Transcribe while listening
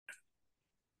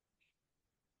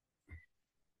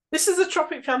This is the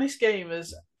Tropic Pianist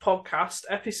Gamers podcast,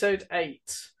 episode 8.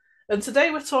 And today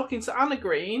we're talking to Anna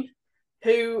Green,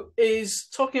 who is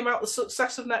talking about the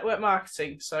success of network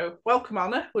marketing. So, welcome,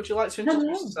 Anna. Would you like to introduce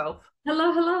Hello. yourself?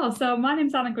 Hello. So my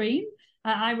name's Anna Green.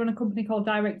 I run a company called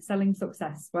Direct Selling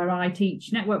Success, where I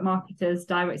teach network marketers,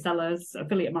 direct sellers,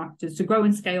 affiliate marketers to grow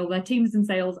and scale their teams and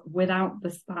sales without the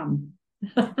spam.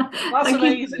 That's Thank you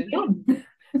amazing. for coming.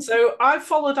 So, I've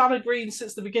followed Anna Green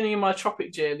since the beginning of my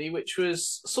Tropic journey, which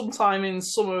was sometime in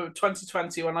summer of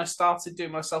 2020 when I started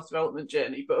doing my self-development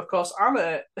journey. But of course,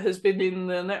 Anna has been in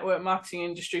the network marketing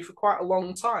industry for quite a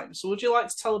long time. So, would you like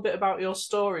to tell a bit about your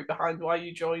story behind why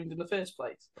you joined in the first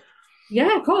place?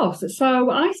 Yeah, of course. So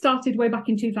I started way back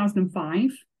in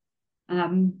 2005.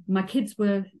 My kids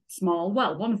were small.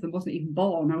 Well, one of them wasn't even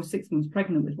born. I was 6 months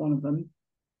pregnant with one of them.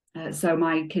 So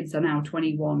my kids are now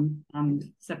 21 and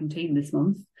 17 this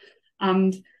month.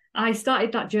 And I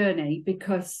started that journey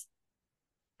because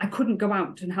I couldn't go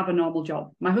out and have a normal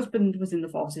job. My husband was in the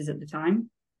forces at the time.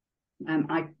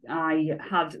 I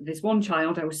had this one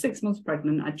child. I was 6 months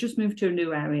pregnant. I just moved to a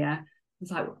new area. I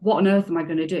was like, what on earth am I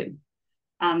going to do?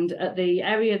 And at the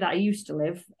area that I used to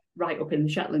live, right up in the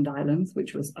Shetland Islands,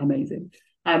 which was amazing,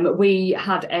 we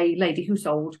had a lady who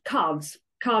sold cards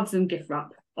and gift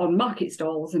wrap on market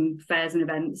stalls and fairs and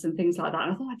events and things like that.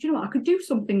 And I thought, you know what, I could do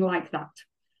something like that.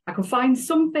 I could find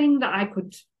something that I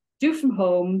could do from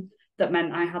home that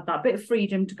meant I had that bit of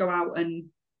freedom to go out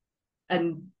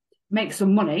and make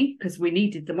some money, because we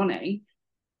needed the money,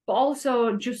 but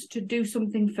also just to do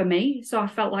something for me. So I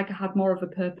felt like I had more of a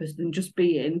purpose than just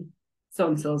being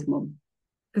so-and-so's mum,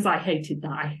 because I hated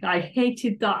that. I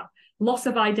hated that loss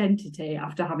of identity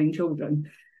after having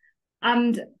children.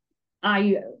 And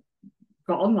I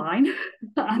got online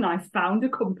and I found a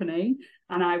company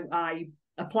and I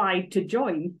applied to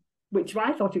join, which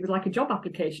I thought it was like a job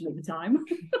application at the time.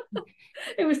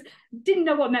 Didn't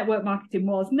know what network marketing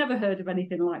was, never heard of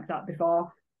anything like that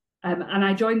before. And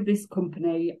I joined this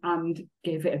company and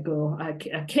gave it a go.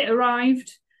 A kit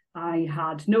arrived. I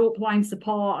had no upline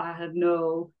support. I had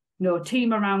no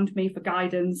team around me for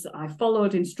guidance. I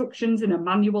followed instructions in a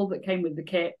manual that came with the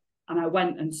kit, and I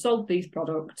went and sold these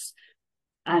products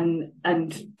and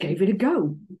gave it a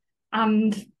go.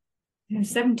 And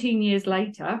 17 years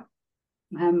later,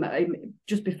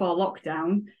 just before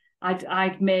lockdown,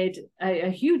 I'd made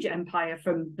a huge empire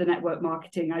from the network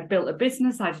marketing. I'd built a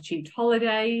business. I'd achieved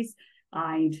holidays.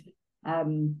 I'd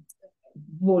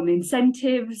won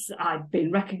incentives. I'd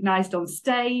been recognised on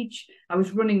stage. I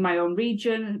was running my own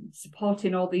region,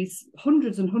 supporting all these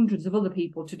hundreds and hundreds of other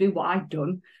people to do what I'd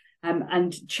done,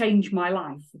 and change my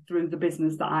life through the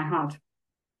business that I had.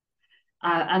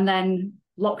 And then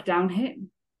lockdown hit,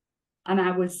 and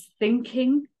I was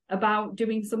thinking about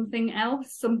doing something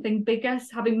else, something bigger,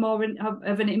 having more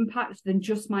of an impact than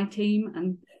just my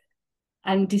team,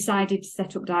 and decided to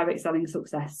set up Direct Selling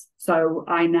Success. So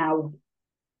I now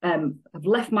have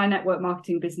left my network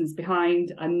marketing business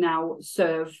behind and now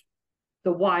serve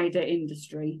the wider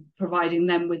industry, providing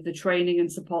them with the training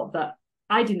and support that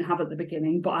I didn't have at the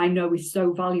beginning, but I know is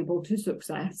so valuable to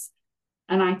success.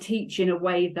 And I teach in a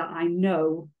way that I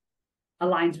know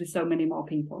aligns with so many more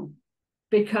people,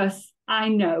 because I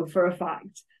know for a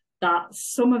fact that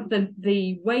some of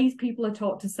the ways people are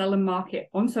taught to sell and market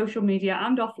on social media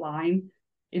and offline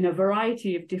in a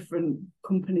variety of different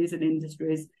companies and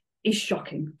industries is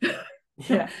shocking.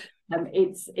 Yeah.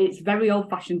 It's very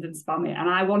old-fashioned and spammy, and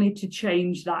I wanted to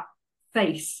change that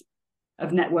face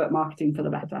of network marketing for the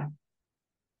better.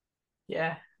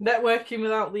 Yeah, networking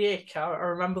without the ick. I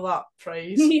remember that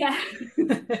phrase. Yeah.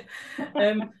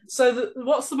 So,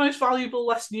 what's the most valuable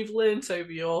lesson you've learned over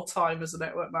your time as a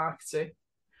network marketer?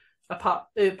 Apart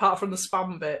from the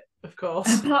spam bit, of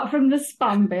course. Apart from the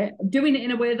spam bit, doing it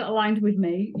in a way that aligned with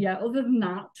me. Yeah. Other than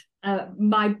that,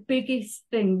 my biggest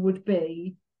thing would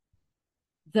be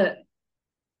that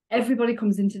everybody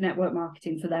comes into network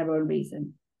marketing for their own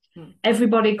reason.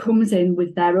 Everybody comes in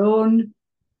with their own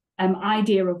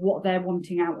idea of what they're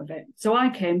wanting out of it. So I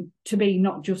came to be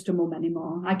not just a mum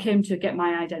anymore. I came to get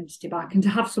my identity back and to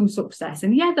have some success.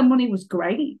 And yeah, the money was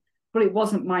great, but it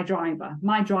wasn't my driver.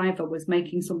 My driver was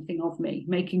making something of me,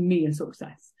 making me a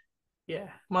success. Yeah,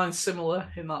 mine's similar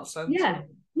in that sense.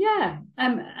 Yeah.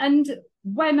 And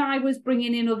when I was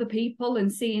bringing in other people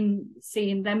and seeing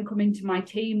them come into my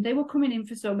team, they were coming in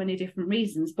for so many different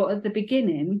reasons. But at the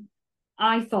beginning,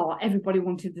 I thought everybody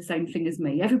wanted the same thing as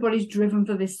me. Everybody's driven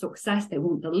for this success. They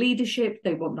want the leadership.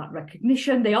 They want that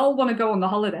recognition. They all want to go on the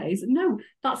holidays. No,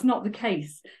 that's not the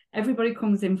case. Everybody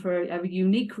comes in for a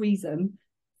unique reason,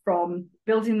 from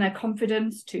building their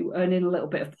confidence to earning a little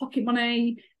bit of pocket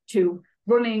money to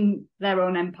running their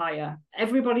own empire.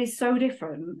 Everybody's so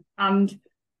different, and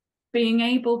being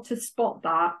able to spot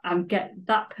that and get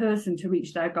that person to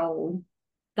reach their goal,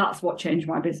 that's what changed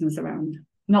my business around.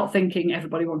 Not thinking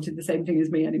everybody wanted the same thing as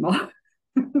me anymore.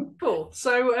 Cool.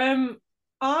 So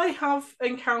I have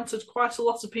encountered quite a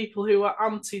lot of people who are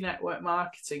anti-network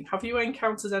marketing. Have you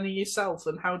encountered any yourself,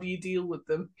 and how do you deal with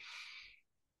them?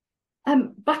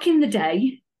 Back in the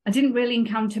day, I didn't really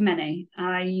encounter many.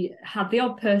 I had the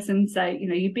odd person say,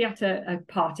 you'd be at a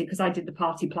party, because I did the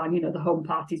party plan, the home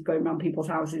parties going around people's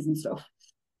houses and stuff.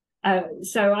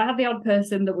 So I had the odd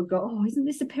person that would go, oh, isn't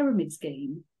this a pyramid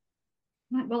scheme?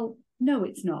 I'm like, well, no,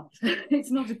 it's not.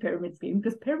 It's not a pyramid scheme,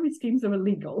 because pyramid schemes are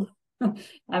illegal.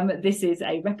 This is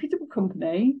a reputable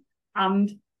company,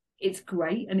 and it's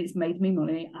great, and it's made me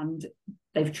money, and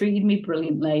they've treated me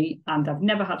brilliantly, and I've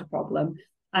never had a problem.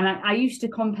 And I used to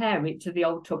compare it to the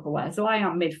old Tupperware. So I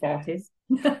am mid-40s.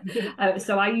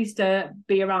 So I used to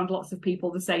be around lots of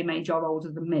people the same age or older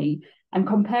than me, and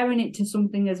comparing it to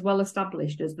something as well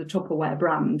established as the Tupperware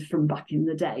brand from back in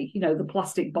the day, the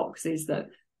plastic boxes that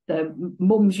the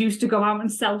mums used to go out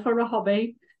and sell for a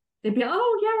hobby. They'd be,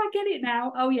 oh, yeah, I get it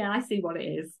now. Oh, yeah, I see what it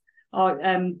is. Or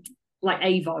like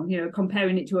Avon,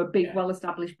 comparing it to a big,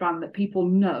 well-established brand that people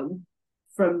know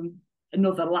from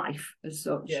another life as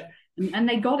such. Yeah. And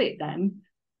they got it then.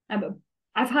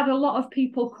 I've had a lot of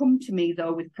people come to me,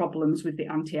 though, with problems with the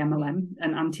anti-MLM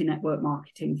and anti-network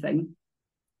marketing thing.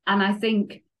 And I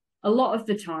think a lot of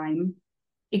the time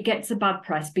it gets a bad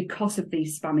press because of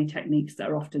these spammy techniques that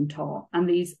are often taught, and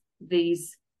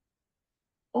these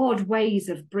odd ways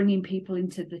of bringing people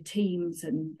into the teams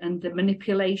and the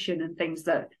manipulation and things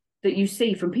that you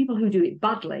see from people who do it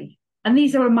badly. And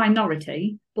these are a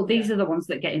minority, but these are the ones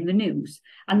that get in the news.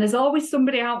 And there's always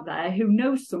somebody out there who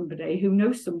knows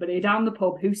somebody down the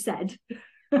pub who said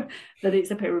that it's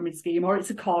a pyramid scheme, or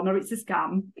it's a con, or it's a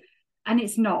scam. And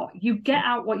it's not. You get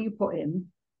out what you put in.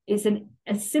 It's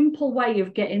a simple way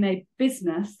of getting a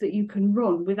business that you can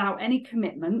run without any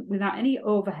commitment, without any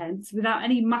overheads, without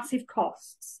any massive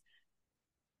costs.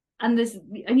 And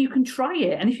you can try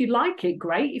it. And if you like it,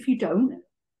 great. If you don't,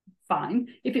 fine.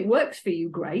 If it works for you,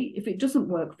 great. If it doesn't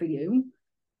work for you,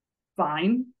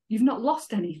 fine. You've not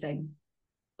lost anything.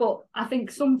 But I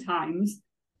think sometimes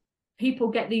people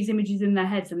get these images in their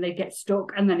heads and they get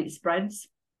stuck, and then it spreads.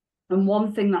 And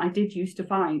one thing that I did used to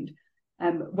find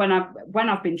when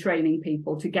I've been training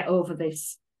people to get over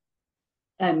this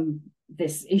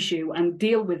issue and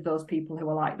deal with those people who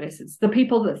are like this, it's the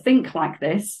people that think like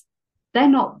this. They're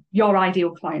not your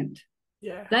ideal client.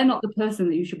 Yeah. They're not the person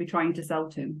that you should be trying to sell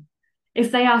to.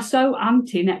 If they are so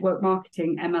anti-network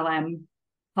marketing, MLM,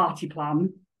 party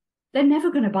plan, they're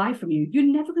never going to buy from you. You're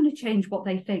never going to change what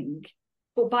they think.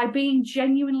 But by being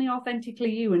genuinely,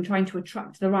 authentically you and trying to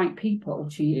attract the right people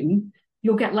to you,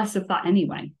 you'll get less of that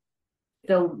anyway.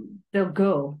 They'll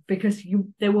go because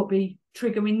they won't be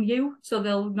triggering you, so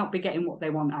they'll not be getting what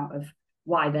they want out of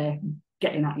why they're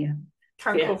getting at you.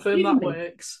 Can confirm that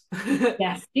works.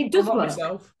 Yes, it does work.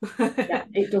 Myself. Yeah,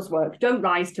 it does work. Don't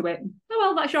rise to it. Oh,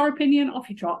 well, that's your opinion. Off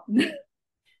you trot.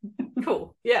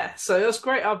 Cool. Yeah, so that's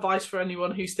great advice for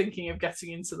anyone who's thinking of getting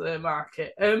into the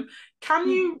market. Can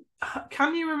you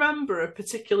remember a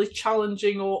particularly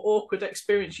challenging or awkward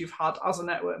experience you've had as a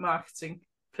network marketing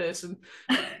person?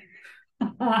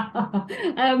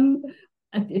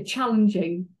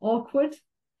 Challenging, awkward.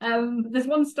 There's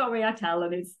one story I tell,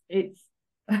 and it's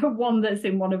one that's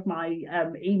in one of my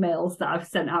emails that I've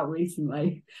sent out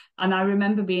recently. And I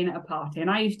remember being at a party,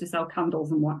 and I used to sell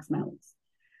candles and wax melts.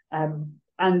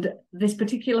 And this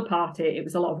particular party, it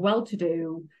was a lot of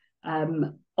well-to-do,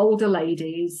 older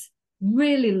ladies,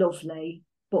 really lovely,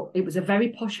 but it was a very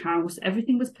posh house.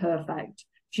 Everything was perfect.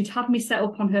 She'd had me set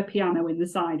up on her piano in the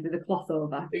side with a cloth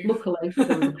over. Luckily,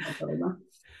 there was a cloth over.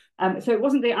 So it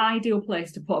wasn't the ideal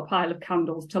place to put a pile of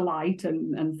candles to light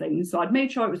and things. So I'd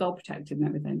made sure it was all protected and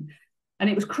everything. And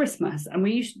it was Christmas, and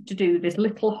we used to do this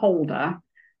little holder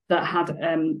that had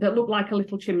that looked like a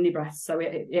little chimney breast. So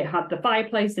it had the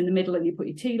fireplace in the middle, and you put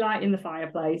your tea light in the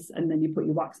fireplace, and then you put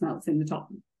your wax melts in the top.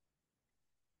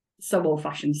 So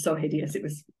old-fashioned, so hideous. It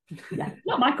was,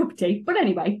 not my cup of tea. But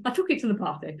anyway, I took it to the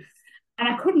party, and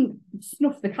I couldn't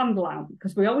snuff the candle out,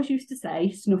 because we always used to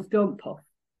say, snuff, don't puff.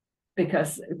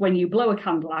 Because when you blow a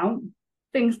candle out,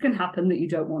 things can happen that you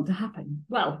don't want to happen.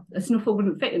 Well, a snuffer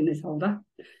wouldn't fit in this holder.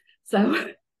 So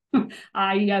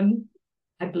I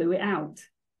blew it out.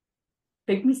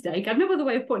 Big mistake. I had no other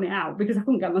way of putting it out because I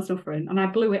couldn't get my snuffer in. And I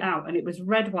blew it out, and it was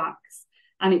red wax,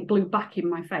 and it blew back in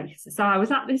my face. So I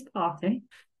was at this party.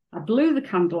 I blew the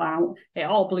candle out. It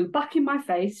all blew back in my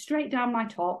face, straight down my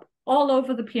top, all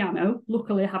over the piano,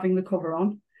 luckily having the cover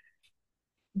on.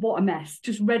 what a mess.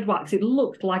 Just red wax. It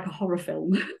looked like a horror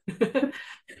film.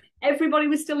 Everybody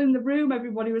was still in the room.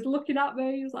 Everybody was looking at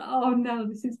me. It was like, oh no,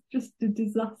 this is just a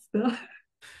disaster.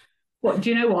 But do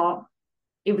you know what?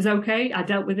 It was okay. I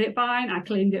dealt with it fine. I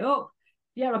cleaned it up.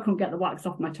 Yeah, I couldn't get the wax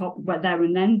off my top there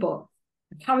and then, but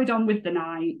I carried on with the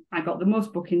night. I got the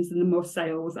most bookings and the most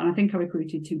sales. And I think I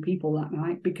recruited 2 people that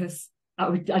night because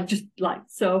I just like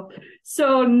so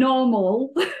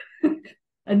normal.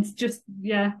 And just,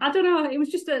 yeah, I don't know. It was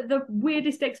just the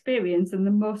weirdest experience and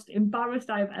the most embarrassed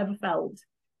I have ever felt.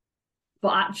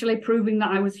 But actually proving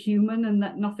that I was human and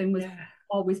that nothing was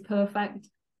always perfect.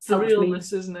 It's the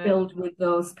realness, isn't it? Build with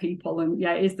those people. And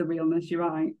yeah, it is the realness, you're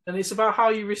right. And it's about how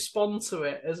you respond to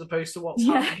it as opposed to what's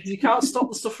happening. Because you can't stop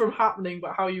the stuff from happening,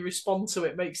 but how you respond to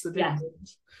it makes the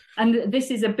difference. And this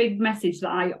is a big message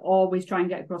that I always try and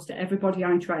get across to everybody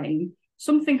I train.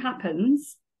 Something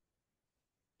happens,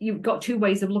 you've got 2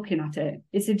 ways of looking at it.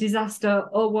 It's a disaster.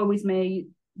 Oh, woe is me.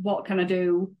 What can I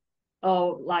do?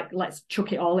 Or like, let's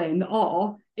chuck it all in.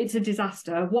 Or it's a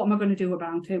disaster. What am I going to do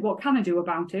about it? What can I do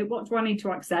about it? What do I need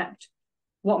to accept?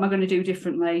 What am I going to do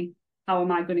differently? How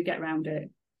am I going to get around it?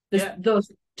 There's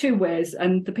those 2 ways.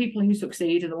 And the people who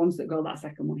succeed are the ones that go that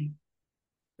second way.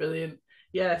 Brilliant.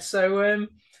 Yeah. So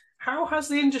how has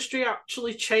the industry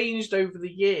actually changed over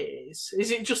the years? Is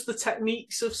it just the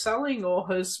techniques of selling, or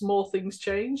has more things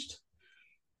changed?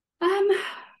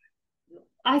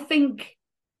 I think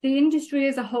the industry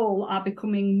as a whole are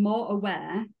becoming more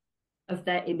aware of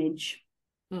their image,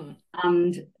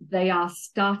 and they are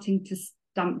starting to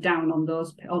stamp down on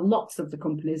those, or lots of the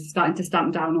companies are starting to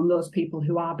stamp down on those people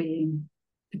who are being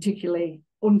particularly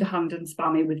underhand and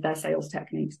spammy with their sales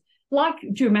techniques. Like,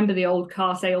 do you remember the old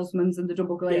car salesmen and the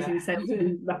double glazing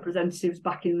salesman representatives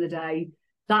back in the day?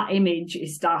 That image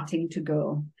is starting to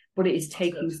go, but it is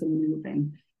taking some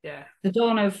moving. Yeah. The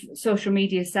dawn of social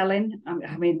media selling.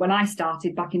 I mean, when I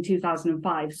started back in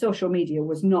 2005, social media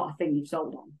was not a thing you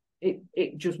sold on.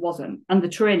 It just wasn't. And the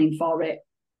training for it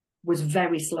was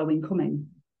very slow in coming.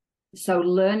 So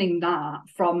learning that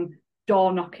from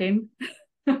door knocking,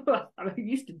 I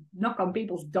used to knock on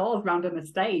people's doors around an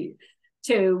estate,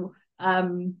 to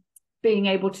being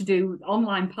able to do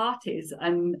online parties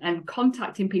and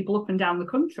contacting people up and down the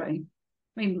country.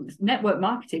 I mean, network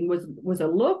marketing was a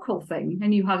local thing,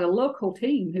 and you had a local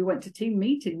team who went to team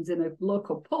meetings in a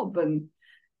local pub and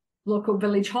local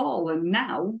village hall. And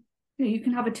now, you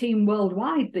can have a team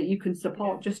worldwide that you can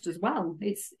support just as well.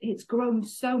 It's grown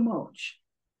so much.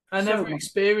 I never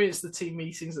experienced the team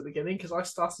meetings at the beginning because I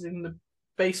started in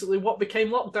basically what became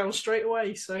lockdown straight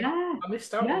away. So I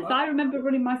missed out on that. I remember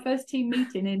running my first team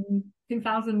meeting in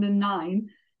 2009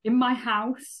 in my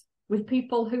house with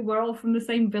people who were all from the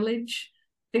same village.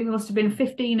 I think there must have been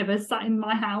 15 of us sat in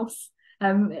my house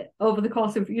over the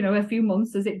course of, a few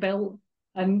months as it built.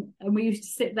 And we used to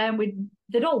sit there and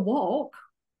they'd all walk.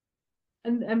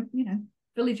 And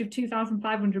village of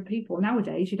 2,500 people.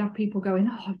 Nowadays, you'd have people going,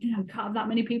 can't have that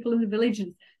many people in the village.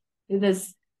 And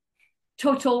there's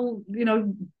total,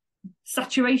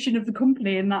 saturation of the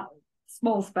company in that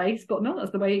small space. But no,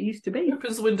 that's the way it used to be. It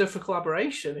opens the window for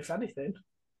collaboration, if anything.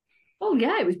 Oh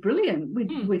yeah, it was brilliant.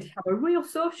 We'd have a real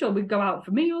social. We'd go out for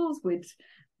meals.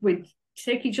 We'd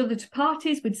take each other to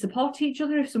parties. We'd support each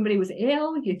other. If somebody was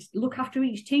ill, you'd look after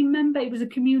each team member. It was a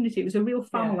community. It was a real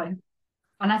family. Yeah.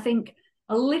 And I think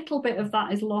a little bit of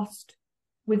that is lost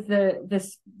with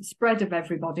the spread of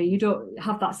everybody. You don't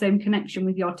have that same connection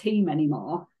with your team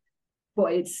anymore.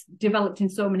 But it's developed in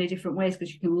so many different ways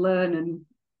because you can learn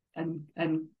and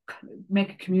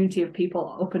make a community of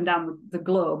people up and down the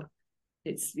globe.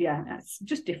 It's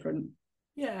just different.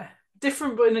 Yeah,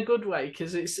 different, but in a good way,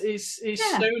 because it's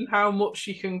shown how much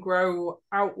you can grow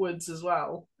outwards as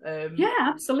well.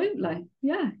 Absolutely.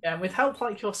 Yeah, and with help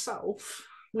like yourself,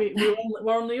 we're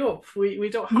on the up. We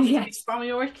don't have to be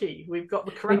spammy or icky. We've got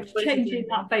the correct. We're changing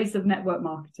that phase of network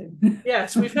marketing.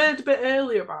 Yes, we've heard a bit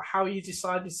earlier about how you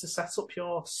decided to set up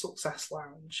your Success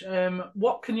Lounge.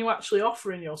 What can you actually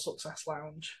offer in your Success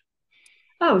Lounge?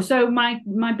 Oh, so my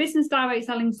business direct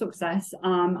selling success,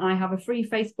 I have a free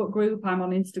Facebook group. I'm on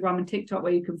Instagram and TikTok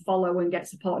where you can follow and get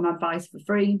support and advice for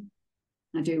free.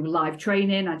 I do live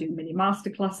training, I do mini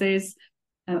masterclasses,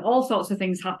 all sorts of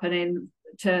things happening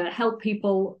to help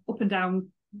people up and down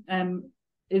in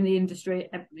the industry,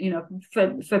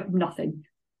 for nothing.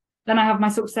 Then I have my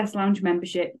Success Lounge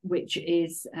membership, which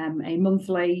is a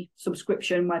monthly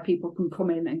subscription where people can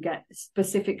come in and get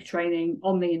specific training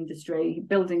on the industry,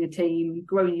 building a team,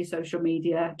 growing your social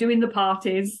media, doing the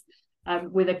parties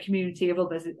with a community of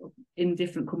others in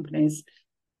different companies.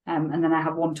 And then I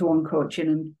have one-to-one coaching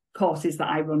and courses that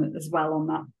I run as well on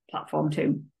that platform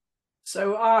too.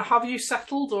 So have you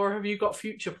settled, or have you got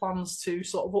future plans to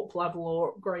sort of up level or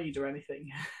upgrade or anything?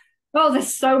 Oh,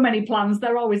 there's so many plans.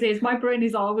 There always is. My brain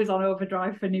is always on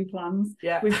overdrive for new plans.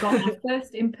 Yeah. We've got our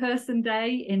first in-person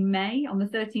day in May, on the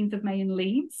 13th of May in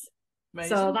Leeds.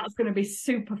 Amazing. So that's going to be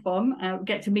super fun.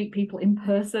 Get to meet people in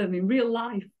person, in real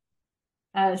life.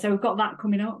 So we've got that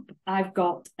coming up. I've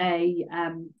got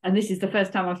and this is the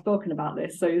first time I've spoken about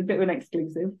this, so it's a bit of an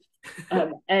exclusive.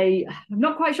 I'm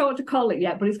not quite sure what to call it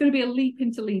yet, but it's going to be a leap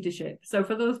into leadership. So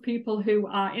for those people who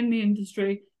are in the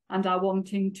industry and are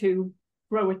wanting to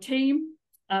grow a team,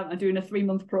 and doing a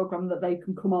 3-month program that they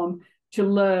can come on to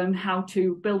learn how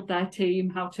to build their team,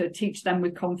 how to teach them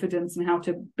with confidence, and how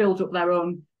to build up their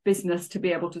own business to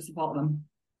be able to support them.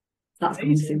 That's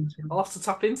coming soon. I'll have to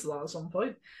tap into that at some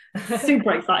point.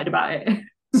 Super excited about it.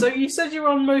 So you said you're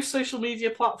on most social media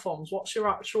platforms. What's your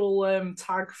actual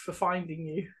tag for finding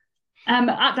you?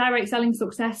 At Direct Selling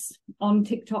Success on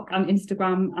TikTok and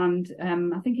Instagram,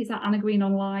 and I think it's at Anna Green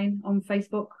Online on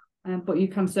Facebook. But you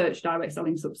can search Direct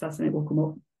Selling Success and it will come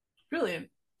up. Brilliant.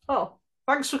 Well,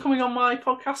 thanks for coming on my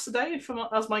podcast today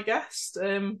as my guest.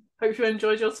 Hope you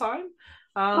enjoyed your time.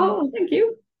 Thank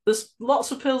you. There's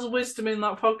lots of pearls of wisdom in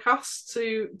that podcast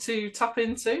to tap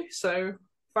into. So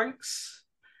thanks.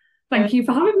 Thank you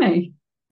for having me.